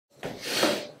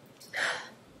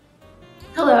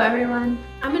Hello everyone.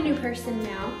 I'm a new person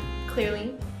now,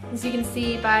 clearly, as you can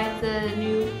see by the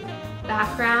new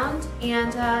background,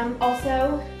 and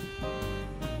also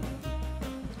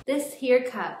this here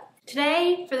cup.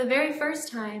 Today, for the very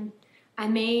first time, I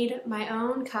made my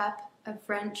own cup of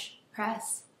French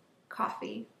press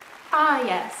coffee. Ah,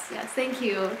 yes, thank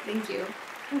you.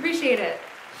 I appreciate it.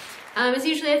 It's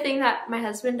usually a thing that my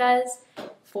husband does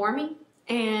for me,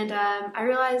 and I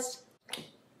realized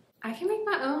I can make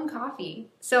my own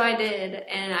coffee. So I did,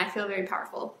 and I feel very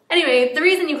powerful. Anyway, the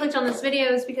reason you clicked on this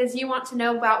video is because you want to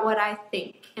know about what I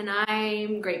think, and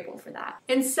I'm grateful for that.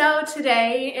 And so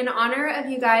today, in honor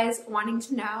of you guys wanting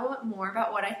to know more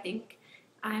about what I think,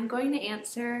 I'm going to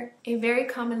answer a very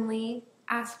commonly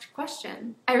asked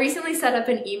question. I recently set up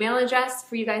an email address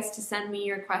for you guys to send me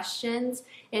your questions.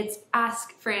 It's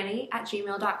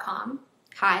askfrani@gmail.com.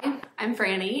 Hi, I'm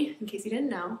Franny, in case you didn't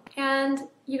know. And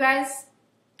you guys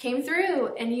came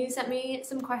through and you sent me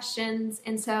some questions,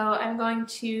 and so I'm going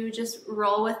to just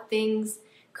roll with things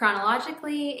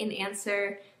chronologically and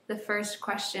answer the first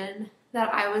question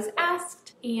that I was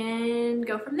asked and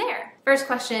go from there. First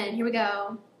question, here we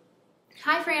go.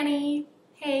 Hi Franny.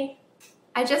 Hey.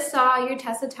 I just saw your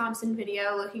Tessa Thompson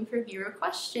video looking for viewer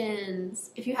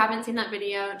questions. If you haven't seen that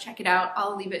video, check it out.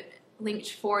 I'll leave it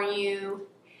linked for you.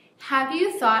 Have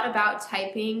you thought about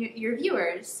typing your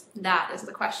viewers? That is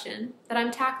the question that I'm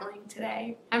tackling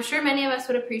today. I'm sure many of us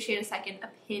would appreciate a second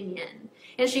opinion.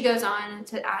 And she goes on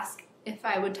to ask if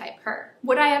I would type her.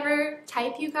 Would I ever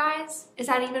type you guys? Is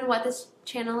that even what this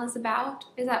channel is about?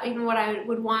 Is that even what I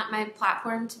would want my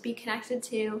platform to be connected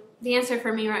to? The answer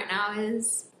for me right now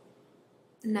is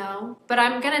no, but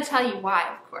I'm gonna tell you why,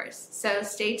 of course, so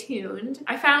stay tuned.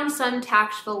 I found some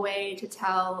tactful way to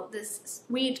tell this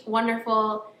sweet,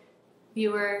 wonderful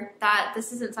viewer that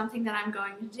this isn't something that I'm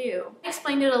going to do. I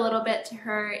explained it a little bit to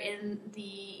her in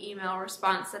the email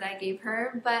response that I gave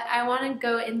her, but I want to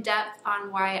go in depth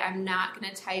on why I'm not going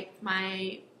to type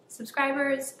my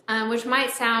subscribers, which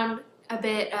might sound a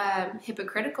bit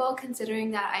hypocritical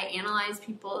considering that I analyze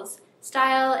people's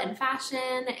style and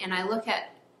fashion, and I look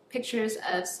at pictures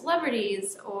of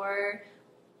celebrities or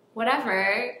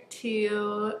whatever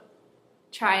to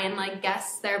try and like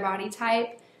guess their body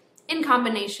type in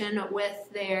combination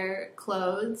with their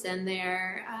clothes and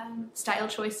their style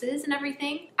choices and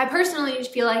everything. I personally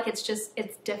feel like it's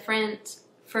different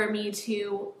for me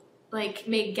to like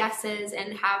make guesses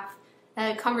and have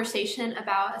a conversation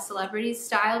about a celebrity's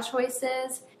style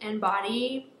choices and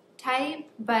body type,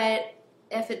 but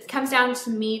if it comes down to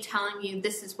me telling you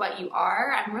this is what you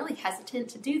are, I'm really hesitant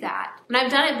to do that. And I've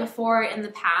done it before in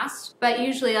the past, but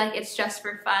usually like it's just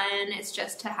for fun, it's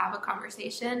just to have a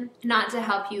conversation, not to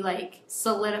help you like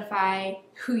solidify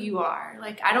who you are.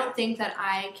 Like I don't think that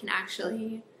I can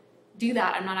actually do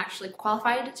that. I'm not actually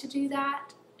qualified to do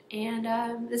that. And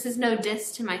this is no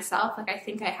diss to myself. Like I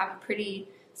think I have a pretty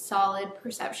solid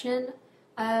perception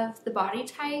of the body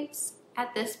types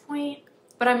at this point.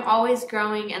 But I'm always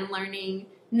growing and learning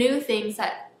new things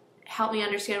that help me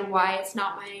understand why it's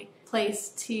not my place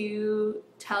to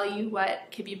tell you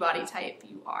what Kibbe body type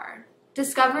you are.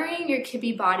 Discovering your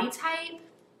Kibbe body type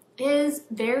is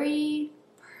very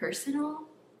personal.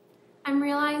 I'm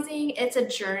realizing it's a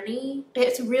journey.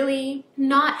 It's really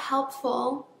not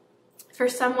helpful for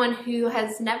someone who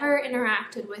has never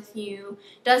interacted with you,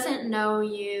 doesn't know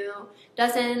you,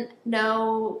 doesn't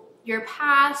know your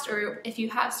past, or if you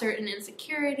have certain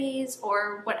insecurities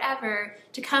or whatever,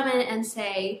 to come in and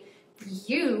say,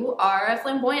 you are a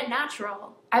flamboyant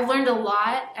natural. I've learned a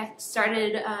lot. I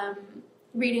started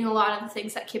reading a lot of the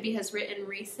things that Kibbe has written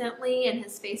recently in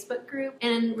his Facebook group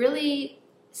and really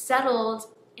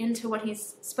settled into what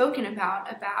he's spoken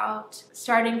about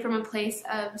starting from a place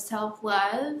of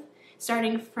self-love,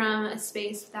 starting from a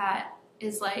space that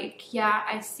is like, yeah,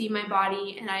 I see my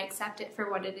body and I accept it for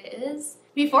what it is,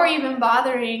 before even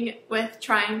bothering with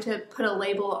trying to put a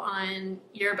label on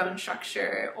your bone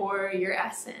structure or your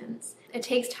essence. It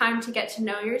takes time to get to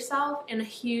know yourself, and a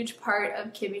huge part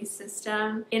of Kibbe's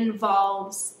system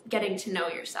involves getting to know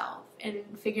yourself and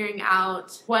figuring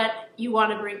out what you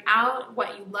want to bring out,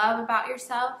 what you love about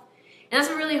yourself. And that's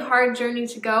a really hard journey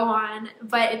to go on,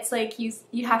 but it's like you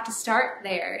have to start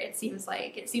there, it seems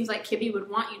like. It seems like Kibbe would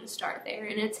want you to start there,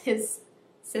 and it's his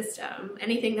system.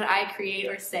 Anything that I create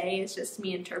or say is just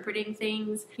me interpreting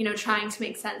things, you know, trying to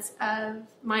make sense of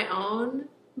my own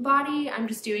body. I'm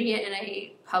just doing it in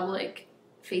a public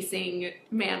facing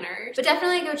manner. But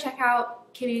definitely go check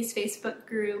out Kibbe's Facebook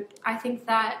group. I think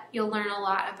that you'll learn a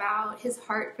lot about his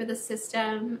heart for the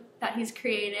system that he's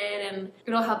created, and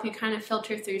it'll help you kind of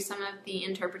filter through some of the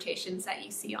interpretations that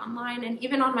you see online and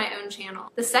even on my own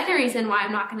channel. The second reason why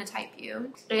I'm not going to type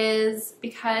you is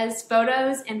because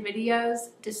photos and videos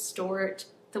distort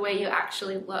the way you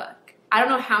actually look. I don't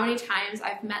know how many times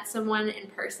I've met someone in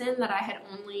person that I had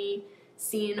only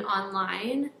seen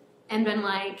online and been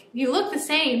like, you look the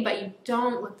same, but you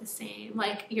don't look the same.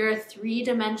 Like, you're a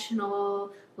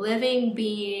three-dimensional living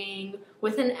being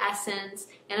with an essence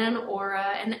and an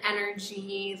aura and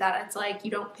energy that it's like you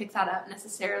don't pick that up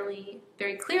necessarily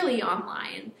very clearly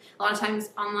online. A lot of times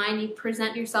online you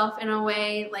present yourself in a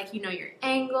way like you know your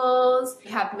angles, you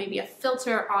have maybe a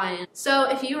filter on. So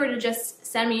if you were to just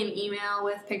send me an email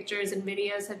with pictures and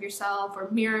videos of yourself or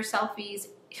mirror selfies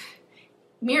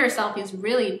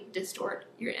really distort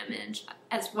your image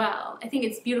as well. I think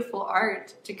it's beautiful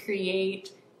art to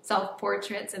create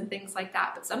self-portraits and things like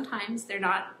that, but sometimes they're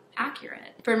not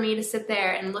accurate. For me to sit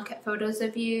there and look at photos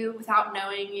of you without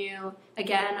knowing you,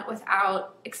 again,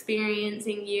 without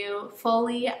experiencing you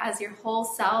fully as your whole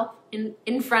self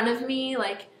in front of me,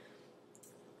 like,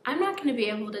 I'm not going to be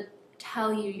able to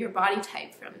tell you your body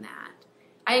type from that.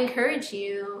 I encourage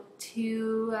you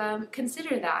to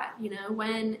consider that, you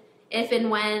know, if and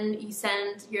when you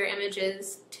send your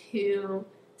images to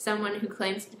someone who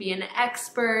claims to be an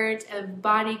expert of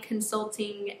body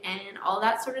consulting and all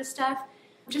that sort of stuff,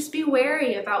 just be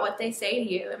wary about what they say to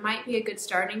you. It might be a good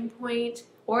starting point,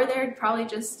 or they're probably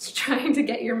just trying to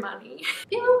get your money.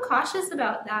 Be a little cautious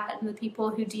about that and the people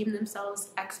who deem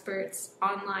themselves experts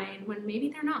online when maybe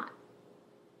they're not.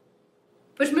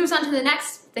 Which moves on to the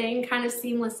next thing kind of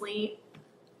seamlessly.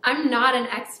 I'm not an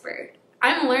expert.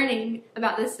 I'm learning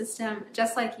about this system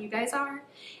just like you guys are.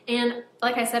 And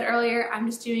like I said earlier, I'm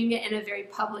just doing it in a very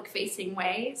public-facing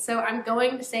way. So I'm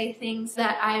going to say things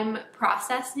that I'm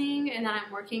processing and that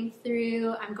I'm working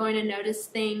through. I'm going to notice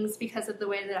things because of the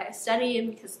way that I study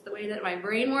and because of the way that my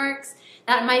brain works.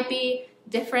 That might be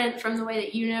different from the way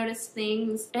that you notice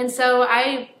things. And so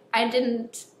I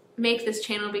didn't make this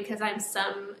channel because I'm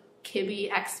some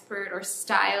Kibbe expert or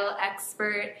style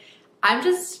expert. I'm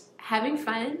just having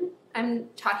fun. I'm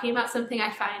talking about something I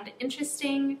find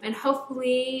interesting and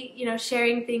hopefully, you know,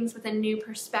 sharing things with a new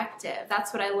perspective.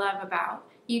 That's what I love about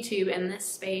YouTube and this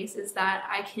space, is that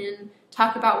I can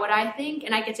talk about what I think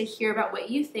and I get to hear about what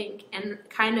you think and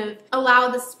kind of allow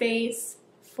the space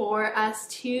for us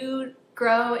to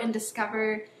grow and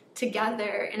discover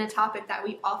together in a topic that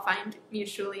we all find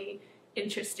mutually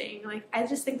interesting. Like, I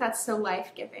just think that's so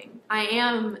life-giving. I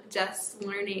am just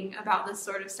learning about this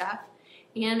sort of stuff.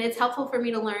 And it's helpful for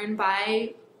me to learn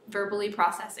by verbally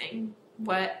processing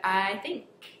what I think.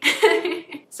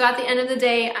 So at the end of the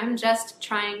day, I'm just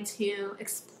trying to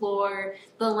explore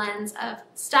the lens of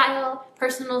style,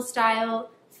 personal style,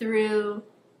 through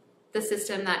the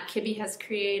system that Kibbe has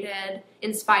created,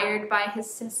 inspired by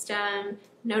his system,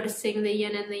 noticing the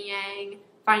yin and the yang,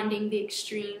 finding the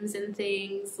extremes in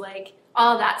things, like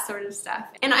all that sort of stuff.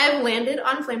 And I've landed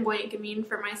on flamboyant gamine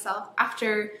for myself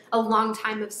after a long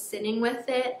time of sitting with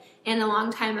it and a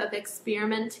long time of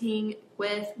experimenting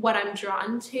with what I'm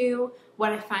drawn to,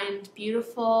 what I find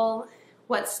beautiful,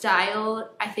 what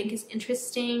style I think is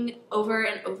interesting over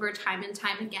and over, time and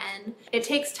time again. It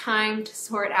takes time to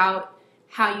sort out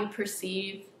how you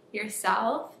perceive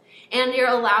yourself, and you're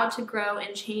allowed to grow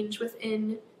and change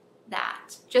within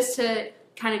that. Just to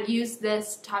kind of use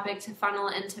this topic to funnel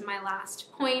into my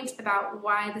last point about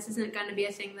why this isn't going to be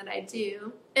a thing that I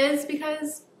do, is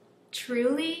because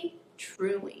truly,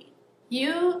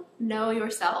 you know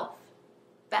yourself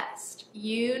best.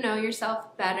 You know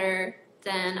yourself better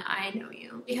than I know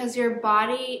you, because your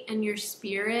body and your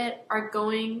spirit are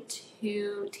going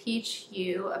to teach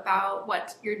you about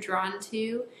what you're drawn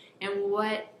to and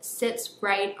what sits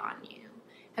right on you.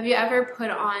 Have you ever put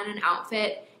on an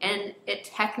outfit and it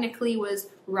technically was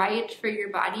right for your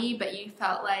body, but you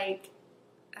felt like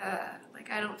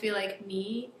I don't feel like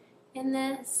me in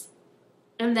this?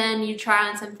 And then you try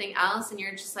on something else and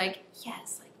you're just like,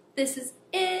 yes, like this is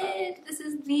it. This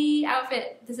is the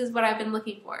outfit. This is what I've been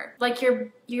looking for. Like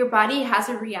your body has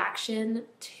a reaction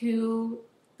to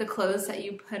the clothes that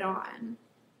you put on.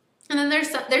 And then there's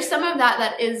some of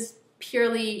that is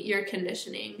purely your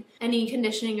conditioning. Any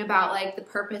conditioning about like the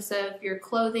purpose of your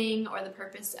clothing or the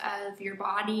purpose of your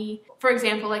body. For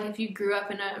example, like if you grew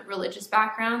up in a religious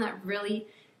background that really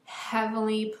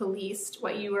heavily policed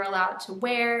what you were allowed to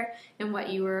wear and what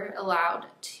you were allowed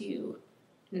to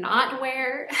not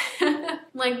wear.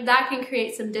 Like that can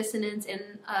create some dissonance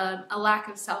and a lack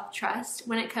of self-trust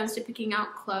when it comes to picking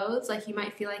out clothes. Like you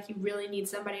might feel like you really need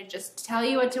somebody to just tell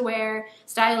you what to wear.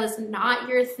 Style is not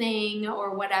your thing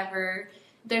or whatever.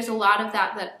 There's a lot of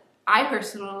that I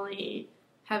personally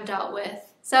have dealt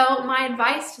with. So my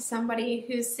advice to somebody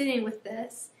who's sitting with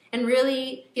this and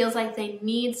really feels like they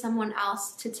need someone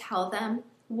else to tell them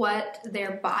what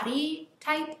their body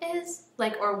type is,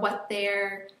 like, or what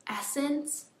their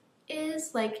essence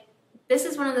is, like, this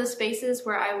is one of those spaces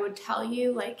where I would tell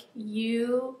you, like,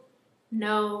 you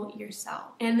know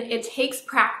yourself. And it takes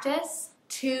practice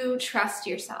to trust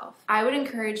yourself. I would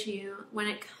encourage you, when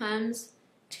it comes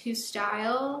to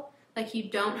style, like, you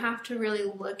don't have to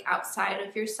really look outside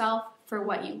of yourself for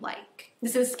what you like.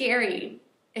 This is scary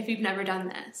if you've never done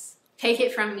this. Take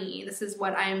it from me. This is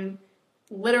what I'm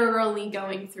literally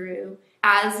going through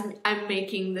as I'm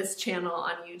making this channel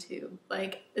on YouTube.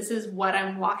 Like, this is what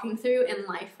I'm walking through in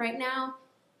life right now,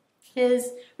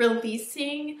 is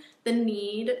releasing the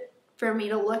need for me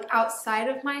to look outside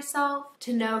of myself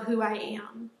to know who I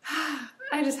am.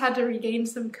 I just had to regain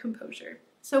some composure.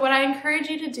 So what I encourage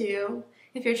you to do,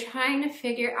 if you're trying to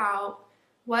figure out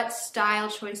what style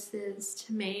choices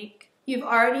to make, you've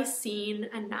already seen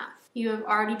enough. You have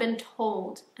already been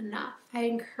told enough. I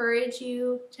encourage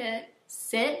you to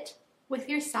sit with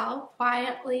yourself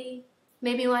quietly,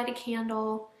 maybe light a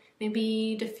candle,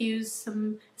 maybe diffuse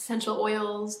some essential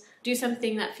oils, do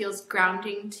something that feels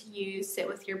grounding to you, sit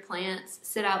with your plants,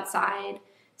 sit outside,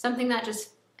 something that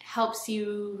just helps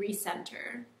you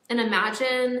recenter. And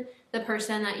imagine the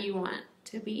person that you want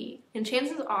to be. And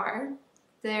chances are,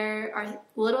 there are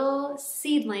little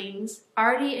seedlings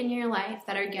already in your life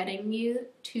that are getting you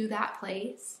to that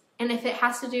place. And if it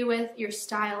has to do with your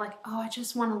style, like, oh, I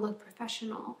just want to look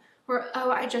professional, or oh,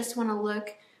 I just want to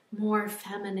look more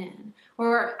feminine,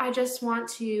 or I just want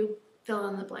to fill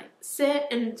in the blank. Sit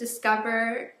and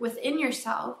discover within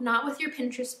yourself, not with your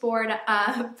Pinterest board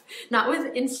up, not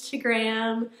with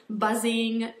Instagram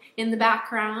buzzing in the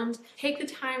background. Take the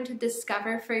time to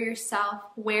discover for yourself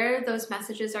where those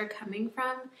messages are coming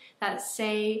from that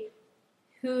say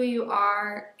who you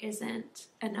are isn't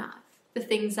enough. The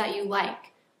things that you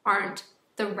like aren't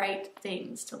the right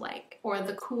things to like, or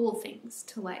the cool things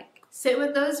to like. Sit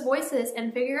with those voices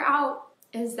and figure out,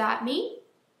 is that me?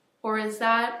 Or is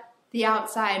that the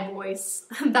outside voice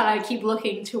that I keep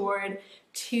looking toward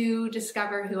to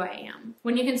discover who I am?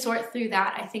 When you can sort through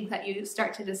that, I think that you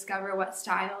start to discover what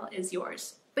style is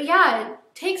yours. But yeah,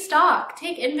 take stock,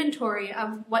 take inventory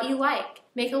of what you like.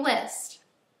 Make a list.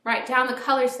 Write down the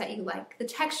colors that you like, the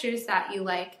textures that you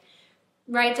like.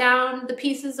 Write down the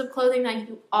pieces of clothing that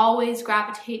you always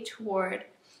gravitate toward.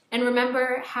 And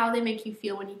remember how they make you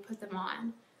feel when you put them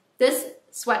on. This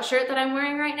sweatshirt that I'm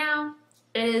wearing right now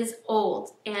is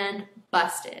old and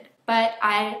busted, but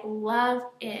I love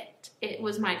it. It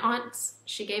was my aunt's.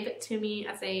 She gave it to me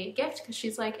as a gift because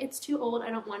she's like, it's too old, I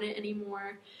don't want it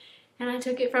anymore. And I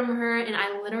took it from her and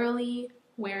I literally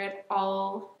wear it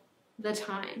all the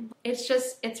time. It's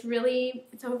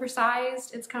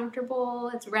oversized, it's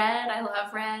comfortable, it's red, I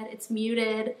love red, it's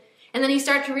muted. And then you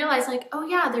start to realize, like, oh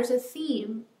yeah, there's a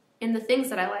theme in the things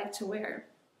that I like to wear.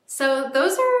 So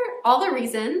those are all the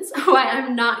reasons why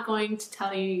I'm not going to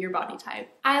tell you your body type.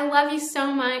 I love you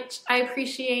so much. I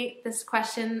appreciate this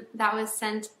question that was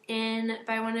sent in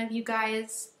by one of you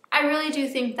guys. I really do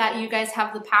think that you guys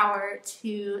have the power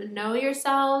to know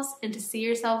yourselves and to see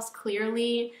yourselves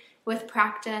clearly with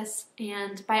practice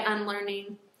and by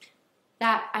unlearning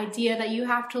that idea that you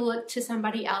have to look to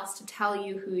somebody else to tell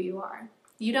you who you are.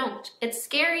 You don't. It's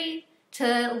scary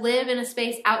to live in a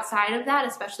space outside of that,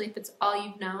 especially if it's all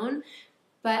you've known,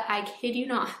 but I kid you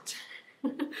not,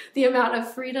 the amount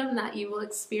of freedom that you will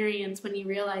experience when you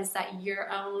realize that your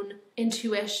own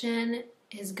intuition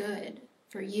is good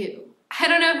for you. I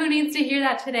don't know who needs to hear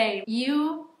that today.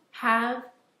 You have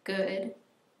good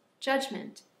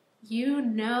judgment. You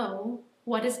know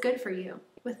what is good for you.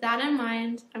 With that in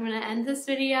mind, I'm going to end this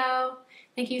video.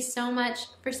 Thank you so much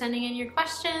for sending in your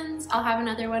questions. I'll have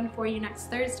another one for you next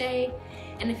Thursday.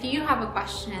 And if you have a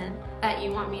question that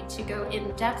you want me to go in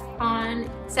depth on,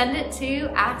 send it to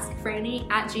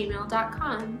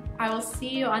askfrani@gmail.com. I will see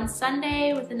you on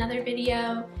Sunday with another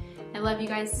video. I love you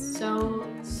guys so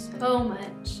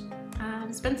much.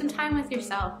 Spend some time with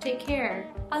yourself. Take care.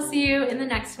 I'll see you in the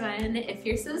next one if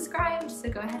you're subscribed, so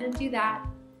go ahead and do that.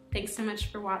 Thanks so much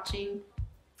for watching.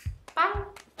 Bye.